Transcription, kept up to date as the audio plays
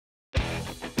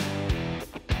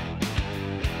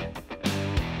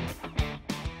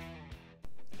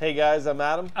Hey guys, I'm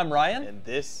Adam. I'm Ryan. And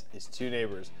this is Two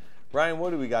Neighbors. Ryan, what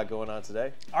do we got going on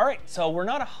today? All right, so we're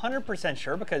not 100%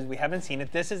 sure because we haven't seen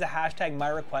it. This is a hashtag my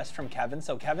request from Kevin.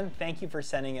 So Kevin, thank you for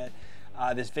sending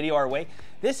this video our way.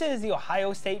 This is the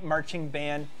Ohio State Marching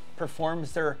Band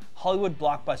performs their Hollywood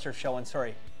blockbuster show. And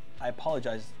sorry, I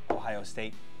apologize, Ohio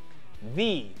State.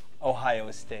 The Ohio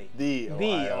State. The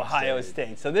Ohio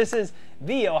State. So this is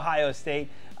the Ohio State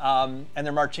and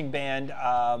their marching band.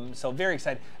 So very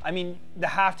excited. I mean, the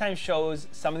halftime shows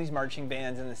some of these marching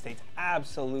bands in the States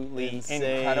absolutely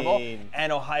incredible.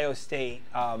 And Ohio State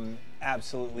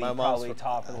absolutely probably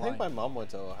top of the line. I think my mom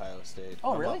went to Ohio State.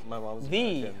 Oh, really? My mom's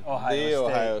the American.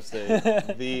 Ohio State. The Ohio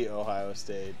State. The Ohio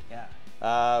State.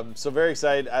 Yeah. So very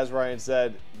excited. As Ryan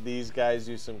said, these guys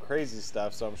do some crazy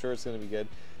stuff, so I'm sure it's going to be good.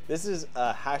 This is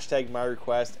hashtag my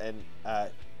request, and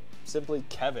simply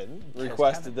Kevin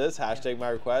requested this, hashtag my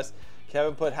request.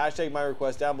 Kevin put hashtag my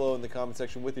request down below in the comment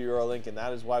section with the URL link, and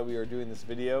that is why we are doing this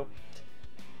video.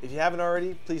 If you haven't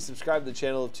already, please subscribe to the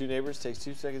channel of Two Neighbors. It takes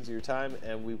 2 seconds of your time,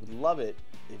 and we would love it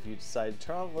if you decide to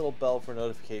turn on the little bell for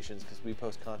notifications, because we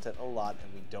post content a lot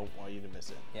and we don't want you to miss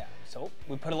it. Yeah, so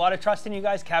we put a lot of trust in you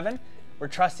guys, Kevin. We're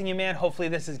trusting you, man. Hopefully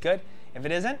this is good. If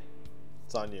it isn't,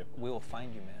 it's on you. We will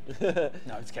find you, man.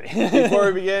 No, I'm just kidding. Before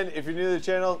we begin, if you're new to the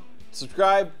channel,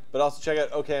 subscribe, but also check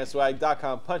out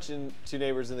OKSwag.com. Punch in Two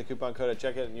Neighbors in the coupon code at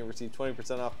checkout, and you'll receive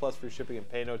 20% off plus free shipping and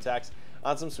pay no tax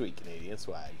on some sweet Canadian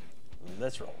swag.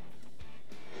 Let's roll.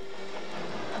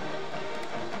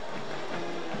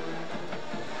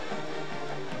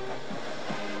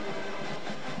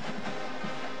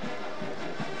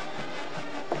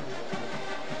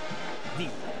 The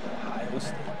Ohio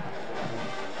State.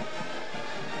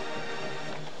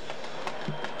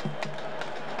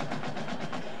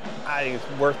 I think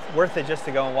it's worth it just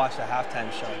to go and watch the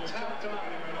halftime show.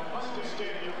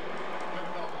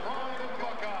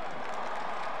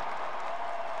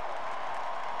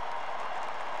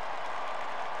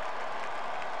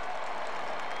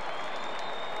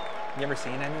 You ever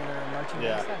seen any of their marching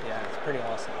band stuff? Yeah, it's pretty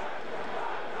awesome.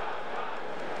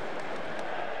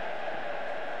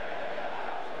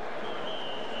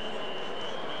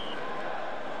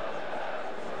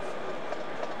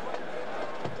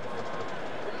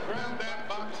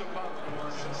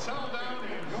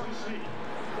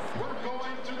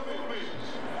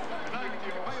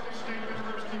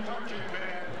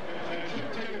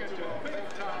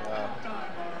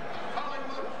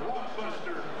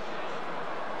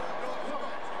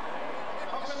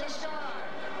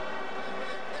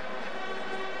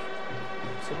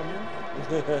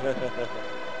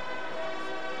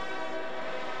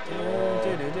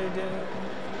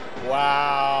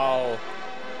 Wow.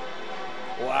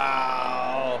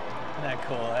 Wow. Isn't that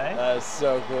cool, eh? That is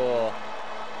so cool.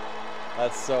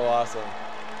 That's so awesome.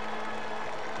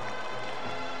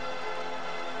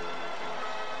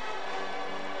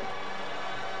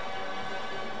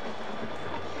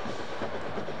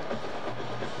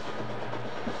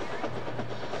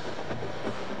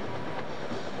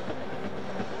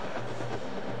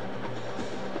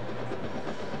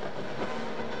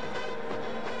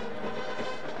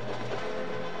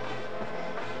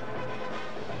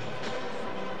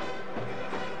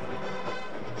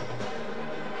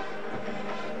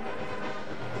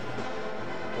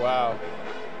 Wow.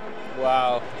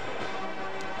 Wow.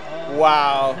 Oh.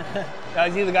 Wow. Now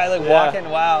I see the guy like walking,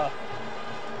 wow.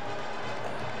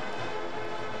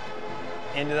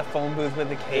 Into the phone booth with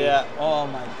the cake. Yeah. Oh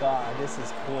my God, this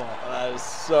is cool. That is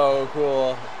so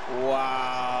cool.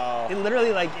 Wow. It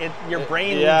literally like your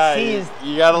brain sees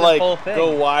you gotta the like whole thing.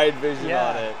 go wide vision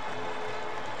on it.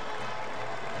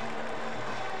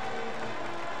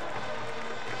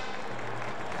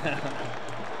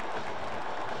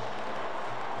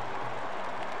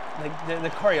 Like the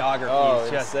choreography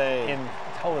is just insane.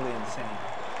 Totally insane.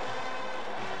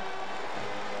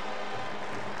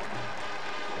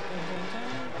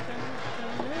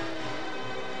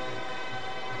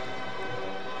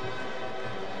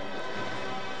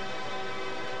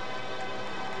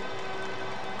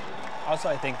 Also,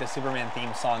 I think the Superman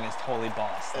theme song is totally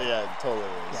boss. Yeah, it totally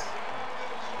is. Yeah.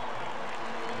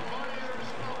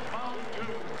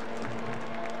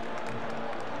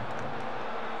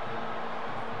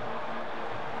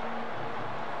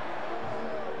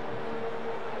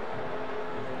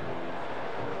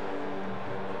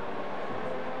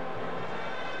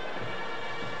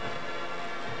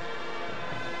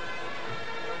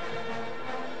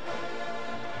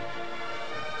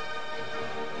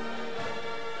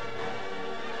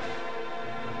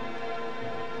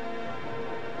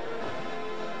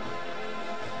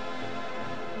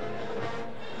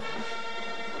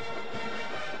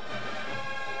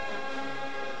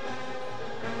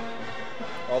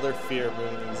 their feet are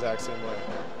moving the exact same way.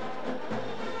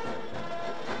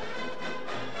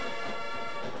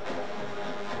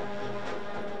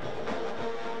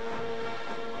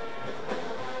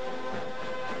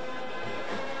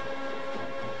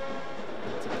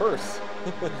 It's a purse.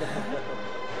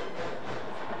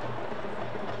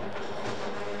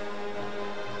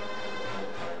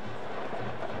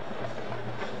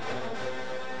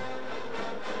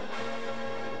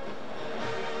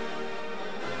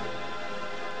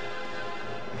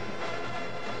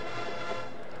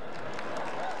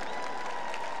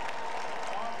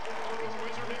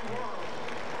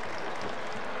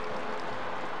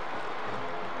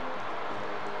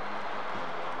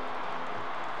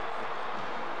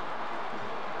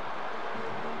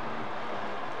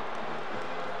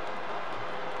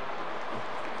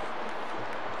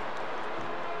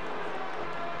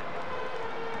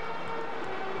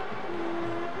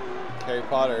 Harry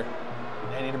Potter.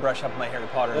 I need to brush up my Harry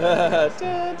Potter.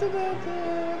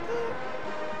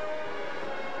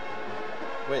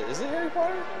 Wait, is it Harry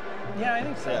Potter? Yeah, I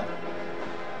think so. Yeah.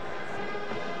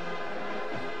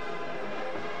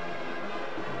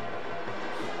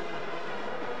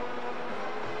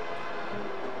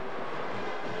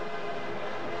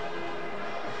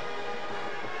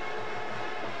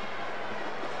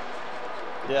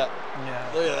 Yeah.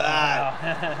 Yeah. Look at that.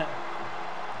 Wow.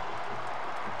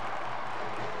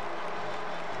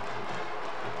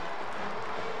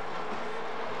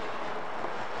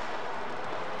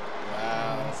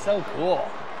 Wow. So cool.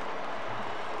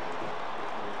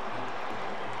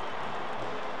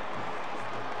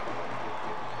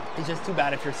 It's just too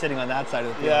bad if you're sitting on that side of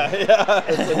the field. Yeah, yeah.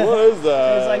 It's like, what is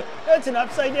that? It's like, that's an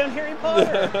upside down Harry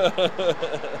Potter.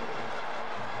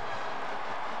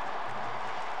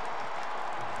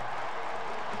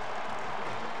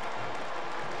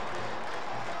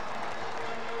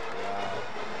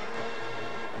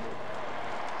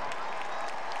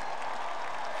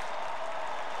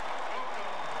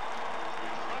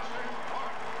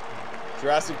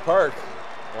 Jurassic Park.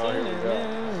 Oh, here we go.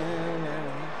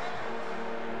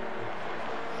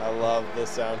 I love the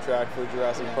soundtrack for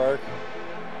Jurassic Park.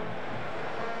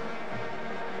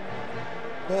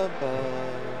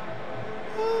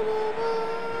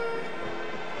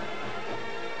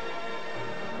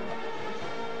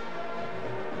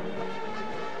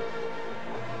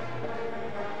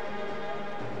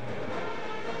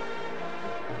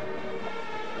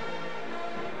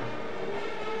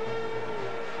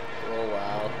 Oh,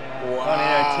 wow.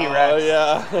 Wow. T-Rex.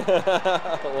 Yeah.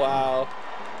 Wow.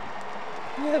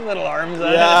 You have little arms on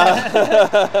it. Yeah.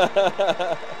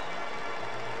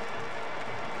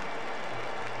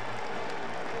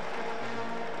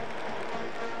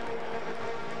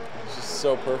 It's just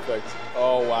so perfect.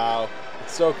 Oh, wow.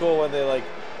 It's so cool when they like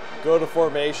go to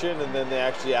formation and then they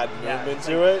actually add movement it's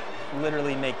to like it.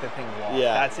 Literally make the thing walk.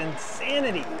 Yeah. That's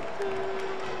insanity.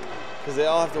 Because they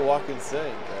all have to walk in sync,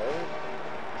 right?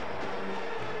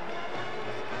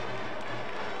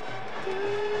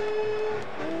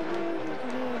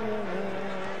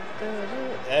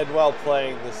 And while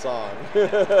playing the song.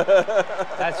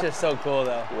 That's just so cool,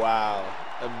 though. Wow.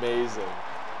 Amazing.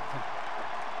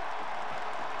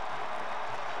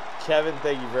 Kevin,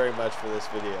 thank you very much for this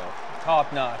video.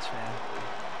 Top notch, man.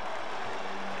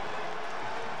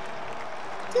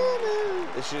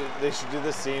 They should do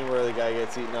the scene where the guy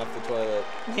gets eaten off the toilet.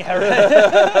 Yeah,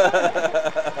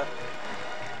 right.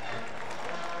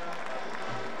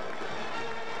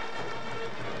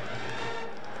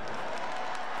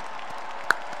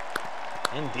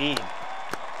 Indeed.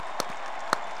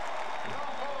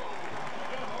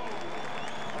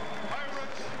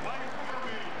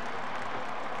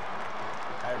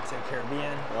 Pirates of the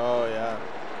Caribbean. Oh yeah.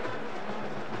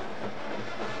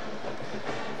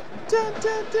 Dun,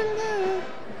 dun, dun, dun.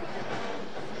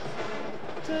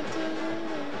 Dun, dun, dun.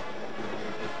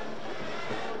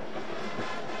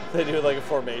 They do like a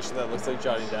formation that looks like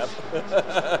Johnny Depp.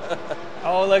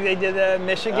 Oh, look, they did the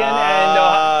Michigan the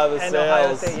and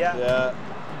Ohio sails. State. Yeah. Yeah.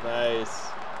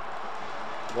 Nice.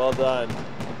 Well done.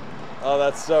 Oh,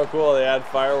 that's so cool. They add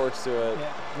fireworks to it.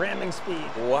 Yeah. Ramming speed.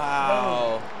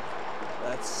 Wow.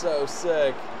 That's so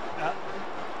sick.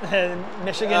 And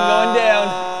Michigan going down.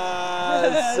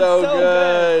 So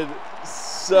good.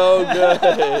 So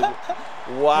good.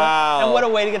 Wow. And what a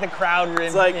way to get the crowd in.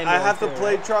 It's like I have to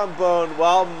play trombone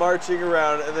while marching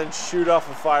around and then shoot off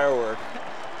a firework.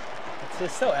 It's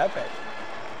just so epic.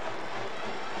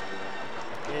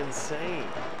 Insane.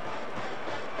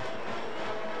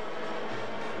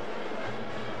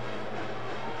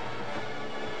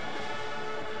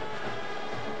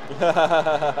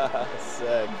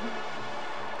 Sick.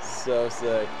 So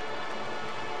sick.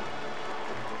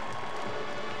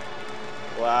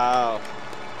 Wow.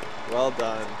 Well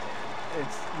done.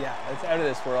 It's out of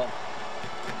this world.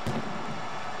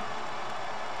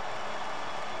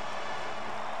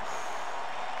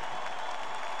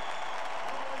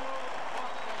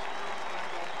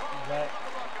 But,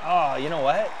 oh, you know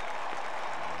what?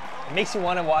 It makes you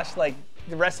want to watch like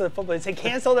the rest of the football. They say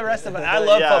cancel the rest of it. I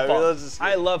love football.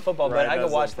 I love football, but I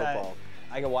could watch that.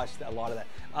 I could watch a lot of that.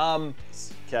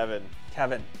 Kevin.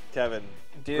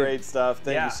 Dude, great stuff.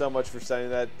 Thank you so much for sending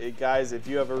that. Guys, if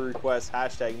you have a request,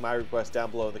 hashtag my request down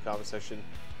below in the comment section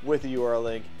with the URL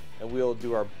link, and we'll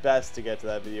do our best to get to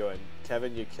that video. And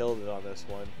Kevin, you killed it on this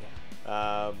one.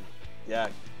 I'm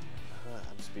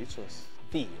speechless.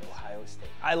 The Ohio State.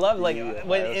 I love like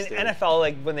when in NFL,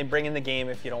 like when they bring in the game.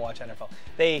 If you don't watch NFL,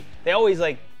 they always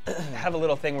like have a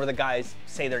little thing where the guys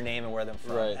say their name and where they're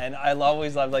from. Right. And I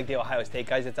always love like the Ohio State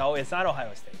guys. It's not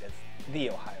Ohio State. It's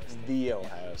the Ohio State. The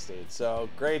Ohio State. So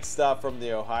great stuff from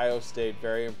the Ohio State.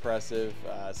 Very impressive.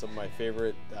 Some of my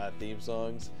favorite theme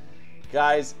songs.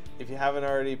 Guys, if you haven't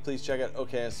already, please check out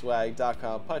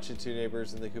okanswag.com. Punch in 2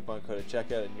 neighbors in the coupon code at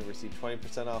checkout, and you'll receive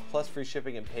 20% off plus free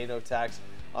shipping and pay no tax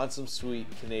on some sweet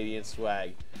Canadian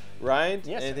swag. Ryan,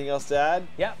 anything else to add?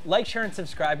 Yeah, like, share, and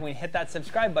subscribe. When you hit that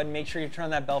subscribe button, make sure you turn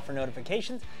on that bell for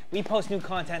notifications. We post new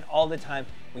content all the time.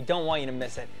 We don't want you to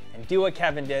miss it. And do what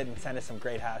Kevin did and send us some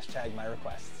great hashtag my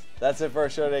requests. That's it for our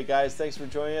show today, guys. Thanks for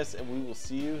joining us, and we will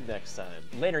see you next time.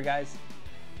 Later, guys.